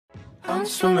I'm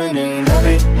swimming in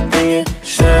everything you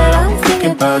said. I'm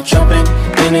thinking about jumping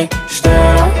in it.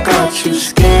 Instead, I got you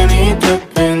skinny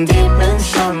dipping deep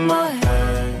inside my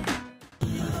head.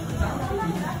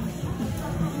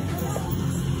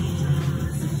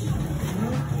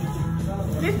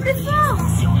 Mais plus fort!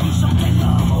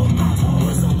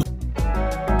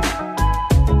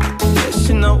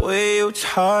 Listen the way you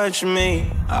touch me.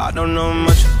 I don't know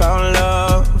much about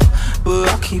love, but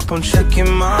I keep on checking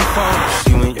my phone.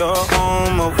 See when you're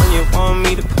home or when you want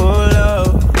me to pull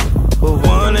up. But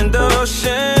one and the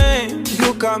same.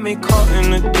 You got me caught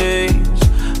in the days.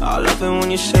 I love it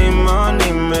when you say my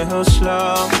name real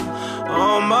slow.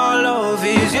 All my love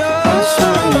is yours. I'm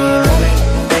swimming in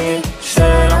everything you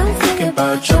said. I'm thinking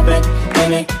about jumping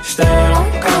in it. Instead, I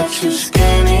got you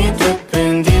skinny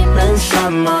dipping deep inside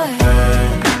my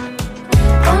head.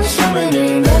 I'm swimming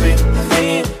in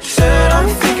everything you said. I'm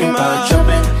thinking about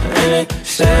jumping in it.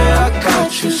 Said I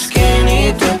got you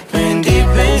skinny dipping deep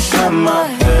inside my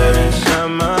head. Inside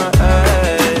my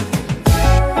head.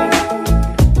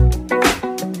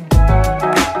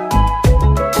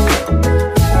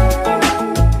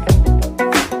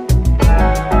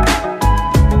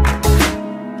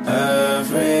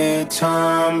 Every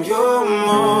time you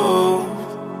move,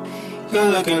 you're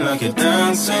looking like you're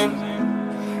dancing.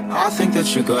 I think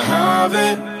that you could have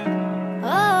it.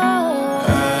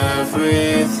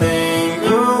 Everything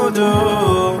you do,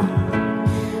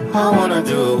 I wanna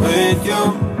do it with you.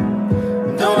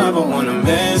 Don't ever wanna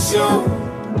miss you.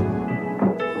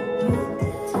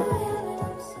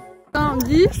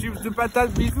 Chips de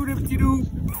patates, bisous les petits loups.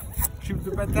 Chips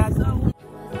de patates.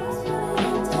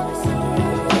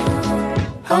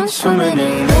 I'm swimming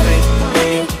in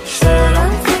everything you said.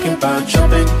 I'm thinking about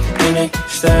jumping in it.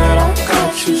 Instead, I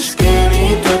got you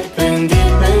skinny dipping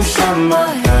deep inside my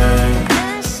head.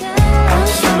 I'm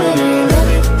swimming in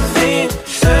everything you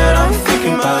said. I'm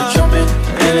thinking about jumping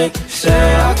in it.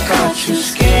 Said I got you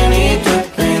skinny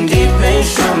dipping deep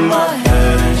inside my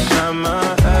head. Inside my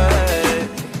head.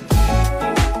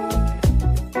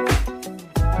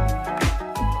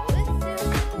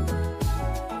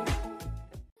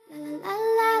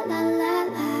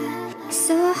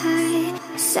 So high,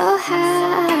 so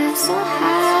high, so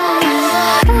high.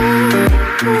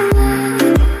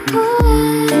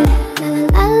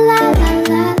 La la la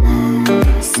la la.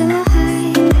 So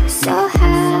high, so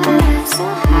high, so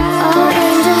high. All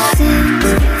angels sing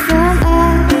from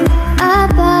up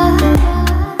above.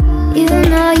 You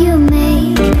know you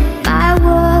make my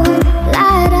world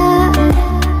light up.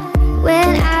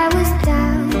 When I was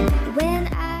down, when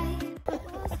I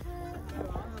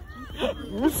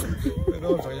was hurt.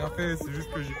 Non, j'ai rien fait, c'est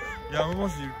juste que il y a un moment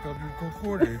j'ai perdu le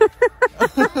contrôle et...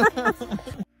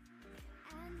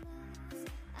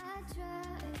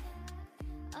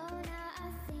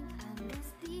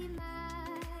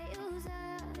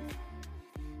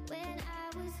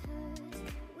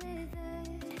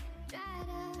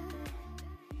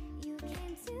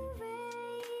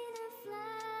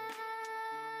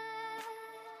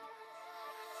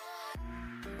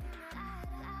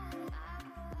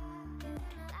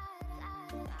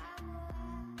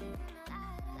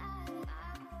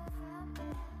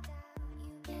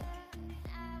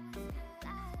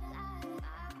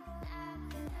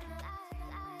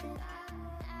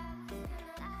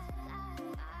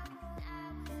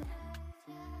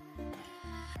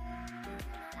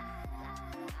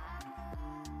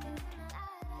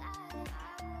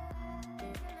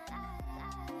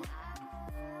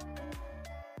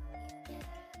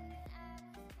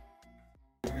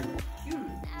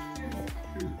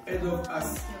 Head of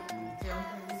us.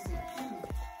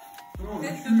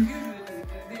 Peut-être le vieux,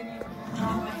 le délire.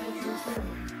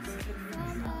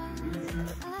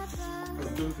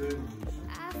 Parce que